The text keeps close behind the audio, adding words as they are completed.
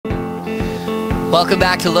Welcome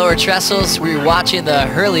back to Lower Trestles. We're watching the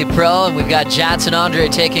Hurley Pro, and we've got Jadson Andre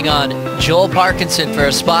taking on Joel Parkinson for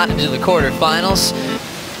a spot into the quarterfinals.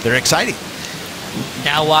 They're exciting.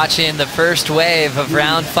 Now watching the first wave of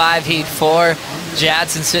round 5, heat 4.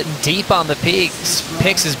 Jadson sitting deep on the peaks,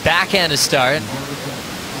 picks his backhand to start.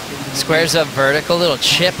 Squares up vertical, little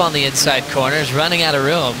chip on the inside corners, running out of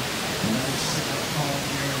room.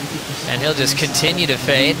 And he'll just continue to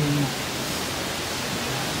fade.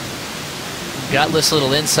 Gutless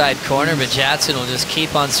little inside corner, but Jadson will just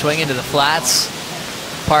keep on swinging to the flats.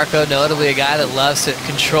 Parko, notably a guy that loves to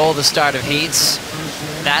control the start of heats.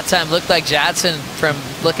 That time looked like Jadson, from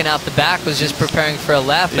looking out the back, was just preparing for a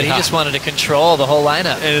left, but he just wanted to control the whole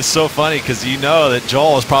lineup. And it's so funny because you know that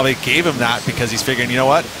Joel was probably gave him that because he's figuring, you know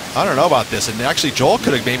what, I don't know about this. And actually Joel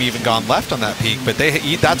could have maybe even gone left on that peak, but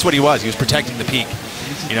that's what he was. He was protecting the peak.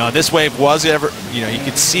 You know, this wave was you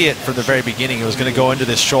could see it from the very beginning. It was going to go into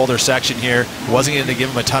this shoulder section here. It wasn't going to give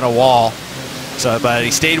him a ton of wall. So, but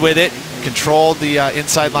he stayed with it, controlled the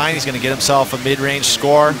inside line. He's going to get himself a mid-range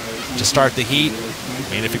score to start the heat.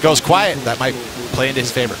 I mean, if it goes quiet, that might play into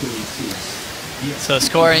his favor. So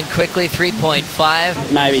scoring quickly,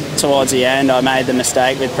 3.5. Maybe towards the end I made the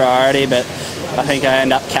mistake with priority, but I think I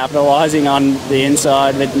end up capitalising on the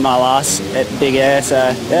inside with my last big air,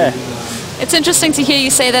 so yeah. It's interesting to hear you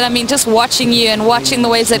say that. I mean, just watching you and watching the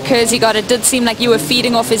waves that Kersey got, it did seem like you were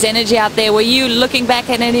feeding off his energy out there. Were you looking back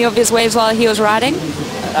at any of his waves while he was riding?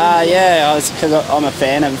 Yeah, because I'm a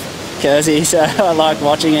fan of Kersey, so I like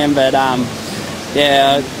watching him, but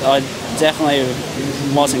yeah, I definitely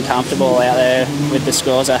wasn't comfortable out there with the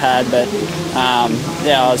scores I had, but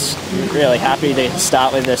yeah, I was really happy to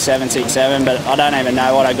start with the 767, but I don't even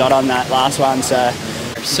know what I got on that last one.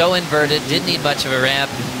 So inverted, didn't need much of a ramp.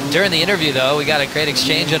 During the interview, though, we got a great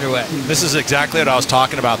exchange underway. This is exactly what I was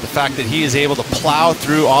talking about, the fact that he is able to plow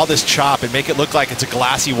through all this chop and make it look like it's a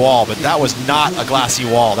glassy wall, but that was not a glassy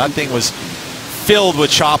wall. That thing was filled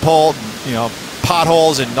with chop hole, you know,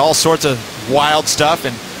 potholes and all sorts of wild stuff,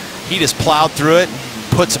 and he just plowed through it,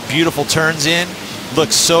 put some beautiful turns in,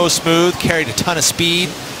 looked so smooth, carried a ton of speed,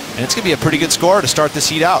 and it's going to be a pretty good score to start this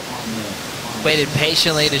heat out. Waited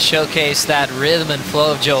patiently to showcase that rhythm and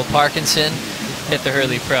flow of Joel Parkinson, hit the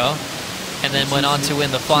Hurley Pro, and then went on to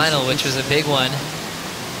win the final, which was a big one.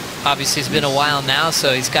 Obviously, it's been a while now,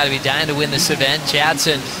 so he's got to be dying to win this event.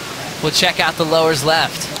 Jadson will check out the lowers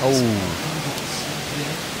left. Oh.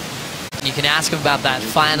 You can ask him about that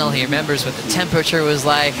final. He remembers what the temperature was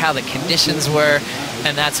like, how the conditions were,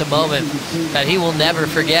 and that's a moment that he will never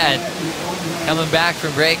forget. Coming back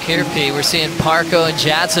from break here, Pete, we're seeing Parko and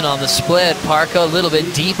Jadson on the split. Parko a little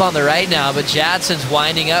bit deep on the right now, but Jadson's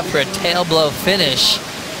winding up for a tail blow finish.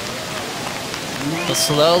 He'll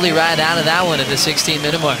slowly ride out of that one at the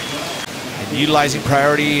 16-minute mark. And utilizing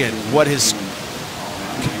priority and what his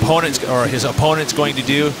components or his opponent's going to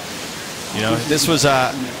do. You know, this was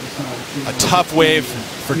a tough wave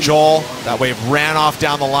for Joel. That wave ran off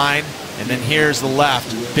down the line, and then here's the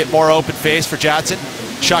left. Bit more open face for Jadson.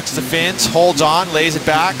 Chucks the fins, holds on, lays it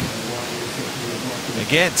back.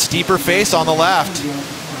 Again, steeper face on the left.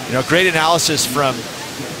 You know, great analysis from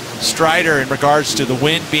Strider in regards to the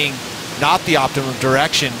wind being not the optimum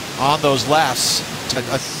direction on those lefts.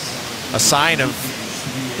 A sign of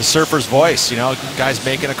the surfer's voice, you know, guys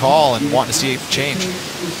making a call and wanting to see it change.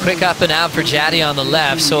 Quick up and out for Jaddy on the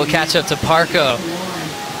left, so we'll catch up to Parko.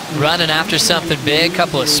 Running after something big,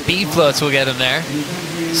 couple of speed floats will get him there.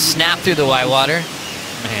 Snap through the white water.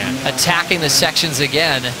 Man. Attacking the sections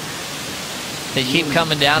again. They keep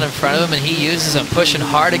coming down in front of him, and he uses them, pushing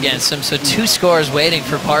hard against them. So 2 scores waiting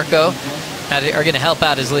for Parko that are going to help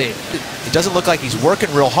out his lead. It doesn't look like he's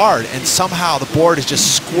working real hard, and somehow the board is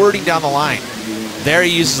just squirting down the line. There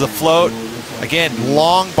he uses the float. Again,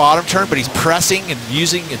 long bottom turn, but he's pressing and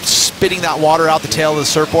using and spitting that water out the tail of the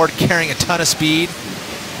surfboard, carrying a ton of speed.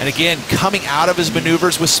 And again, coming out of his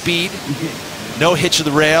maneuvers with speed. No hitch of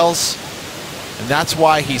the rails. And that's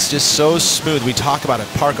why he's just so smooth. We talk about it,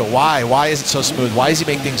 Parko. Why is it so smooth? Why does he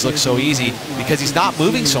make things look so easy? Because he's not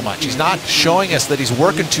moving so much. He's not showing us that he's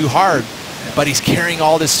working too hard, but he's carrying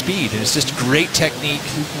all this speed. And it's just great technique.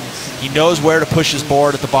 He knows where to push his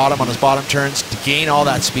board at the bottom on his bottom turns to gain all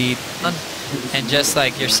that speed. And just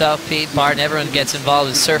like yourself, Pete, Barton, everyone gets involved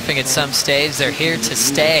in surfing at some stage. They're here to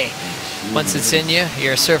stay. Once it's in you,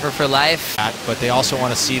 you're a surfer for life. But they also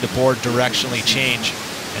want to see the board directionally change,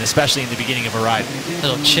 and especially in the beginning of a ride.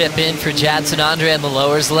 Little chip in for Jadson Andre on the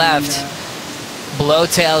lowers left. Blow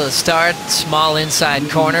tail to start, small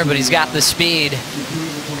inside corner, but he's got the speed.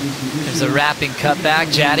 There's a wrapping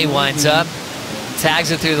cutback. Jaddy winds up,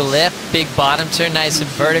 tags it through the lip, big bottom turn, nice and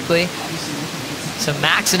vertically. So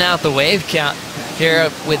maxing out the wave count here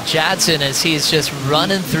with Jadson as he's just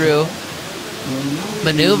running through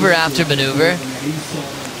maneuver after maneuver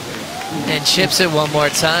and chips it one more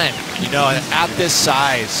time. You know, at this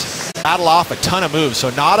size, battle off a ton of moves, so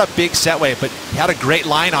not a big set wave, but he had a great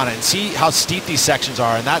line on it. And see how steep these sections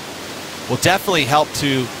are, and that will definitely help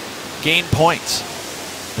to gain points.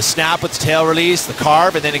 The snap with the tail release, the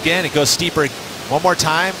carve, and then again it goes steeper one more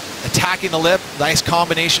time, attacking the lip. Nice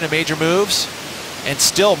combination of major moves, and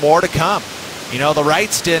still more to come. You know, the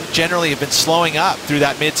rights generally have been slowing up through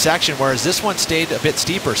that midsection, whereas this one stayed a bit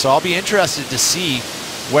steeper. So I'll be interested to see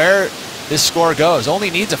where this score goes. Only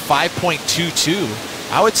needs a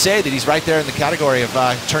 5.22. I would say that he's right there in the category of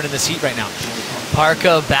turning this heat right now.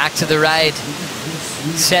 Parko back to the right,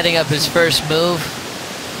 setting up his first move.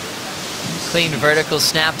 Clean vertical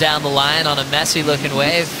snap down the line on a messy looking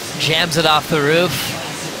wave. Jams it off the roof.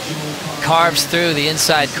 Carves through the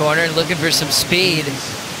inside corner, looking for some speed.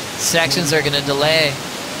 Sections are going to delay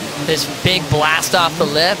this big blast off the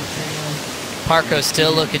lip. Parko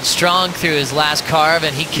still looking strong through his last carve,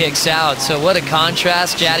 and he kicks out. So what a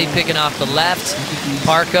contrast. Jaddy picking off the left.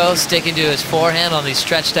 Parko sticking to his forehand on these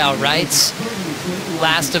stretched out rights.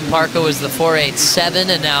 Last of Parko was the 4.87,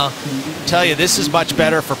 and now... Tell you, this is much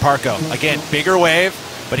better for Parko. Again, bigger wave,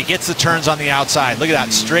 but he gets the turns on the outside. Look at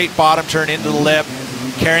that, straight bottom turn into the lip,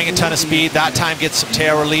 carrying a ton of speed. That time gets some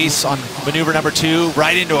tail release on maneuver number 2,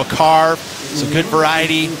 right into a carve. So good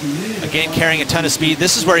variety. Again, carrying a ton of speed.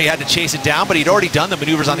 This is where he had to chase it down, but he'd already done the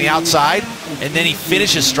maneuvers on the outside, and then he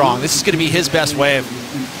finishes strong. This is going to be his best wave.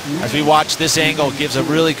 As we watch this angle, gives a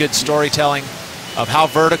really good storytelling of how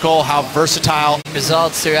vertical, how versatile.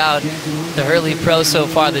 Results throughout the Hurley Pro so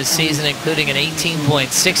far this season, including an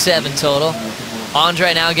 18.67 total.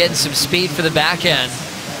 Andre now getting some speed for the back end.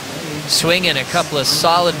 Swinging a couple of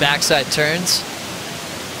solid backside turns.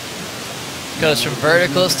 Goes from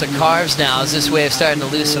verticals to carves now as this wave starting to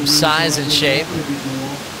lose some size and shape.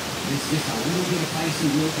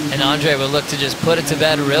 And Andre will look to just put it to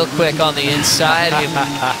bed real quick on the inside. He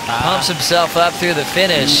pumps himself up through the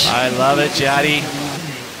finish. I love it, Jaddy.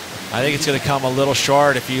 I think it's going to come a little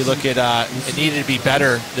short. If you look at it needed to be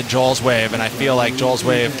better than Joel's wave, and I feel like Joel's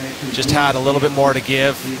wave just had a little bit more to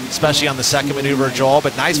give, especially on the second maneuver of Joel.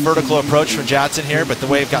 But nice vertical approach from Jadson here, but the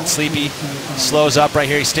wave got sleepy. Slows up right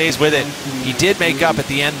here. He stays with it. He did make up at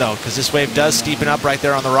the end, though, because this wave does steepen up right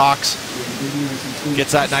there on the rocks.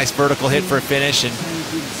 Gets that nice vertical hit for a finish, and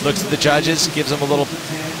looks at the judges, gives them a little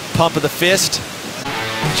pump of the fist.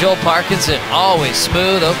 Joel Parkinson, always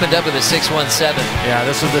smooth, opened up with a 6.17. Yeah,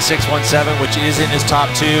 this was the 6.17, which is in his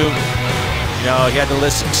top 2. You know, he had to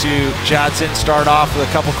listen to Jadson start off with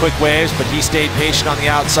a couple quick waves, but he stayed patient on the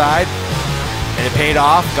outside, and it paid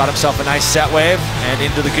off. Got himself a nice set wave, and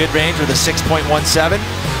into the good range with a 6.17.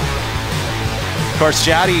 Of course,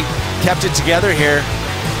 Jaddy kept it together here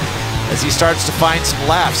as he starts to find some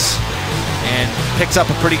lefts and picks up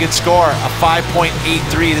a pretty good score, a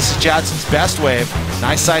 5.83. This is Jadson's best wave.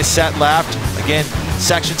 Nice size set left. Again,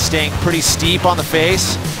 section staying pretty steep on the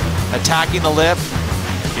face, attacking the lip.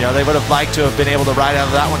 You know, they would have liked to have been able to ride out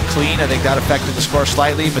of that one clean. I think that affected the score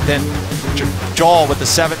slightly, but then Joel with the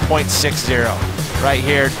 7.60 right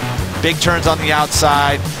here. Big turns on the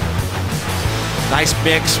outside. Nice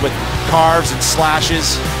mix with carves and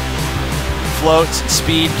slashes. Floats and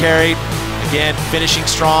speed carried. Again, finishing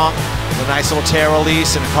strong with a nice little tail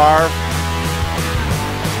release and a carve.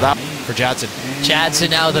 That for Jadson. Jadson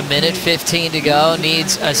now with a minute 15 to go.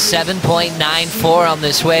 Needs a 7.94 on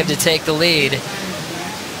this wave to take the lead.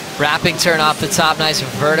 Wrapping turn off the top. Nice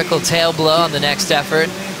vertical tail blow on the next effort.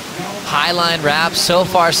 Highline wrap. So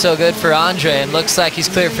far so good for Andre, and looks like he's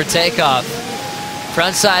clear for takeoff.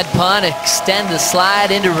 Frontside punt, extend the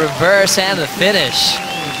slide into reverse, and the finish.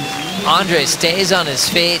 Andre stays on his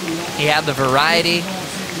feet. He had the variety.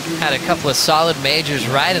 Had a couple of solid majors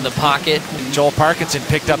right in the pocket. Joel Parkinson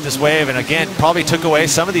picked up this wave, and again, probably took away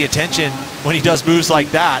some of the attention when he does moves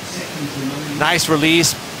like that. Nice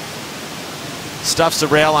release. Stuffs the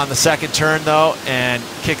rail on the second turn, though, and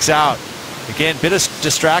kicks out. Again, bit of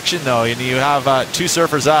distraction, though, and you have 2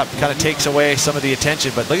 surfers up. Kind of takes away some of the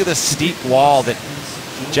attention, but look at this steep wall that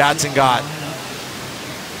Jadson got.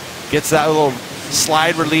 Gets that little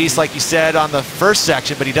slide release, like you said, on the first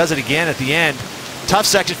section, but he does it again at the end. Tough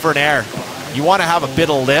section for an air. You want to have a bit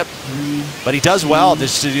of lip, but he does well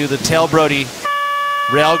just to do the tail Brody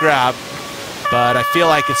rail grab, but I feel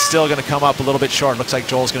like it's still going to come up a little bit short. Looks like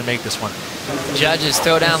Joel's going to make this one. Judges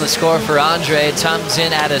throw down the score for Andre. It comes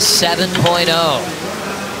in at a 7.0.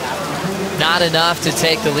 Not enough to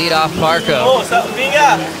take the lead off Parko. Se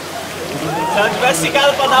ela tivesse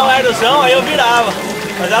ficado para dar um aerozão, aí eu virava.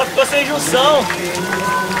 Mas ela ficou sem junção.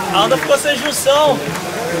 A onda ficou sem junção.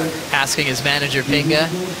 Asking his manager Pinga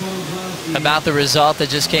about the result that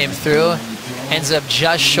just came through. Ends up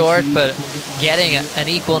just short, but getting an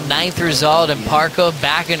equal 9th result, and Parko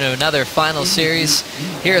back into another final series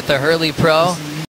here at the Hurley Pro.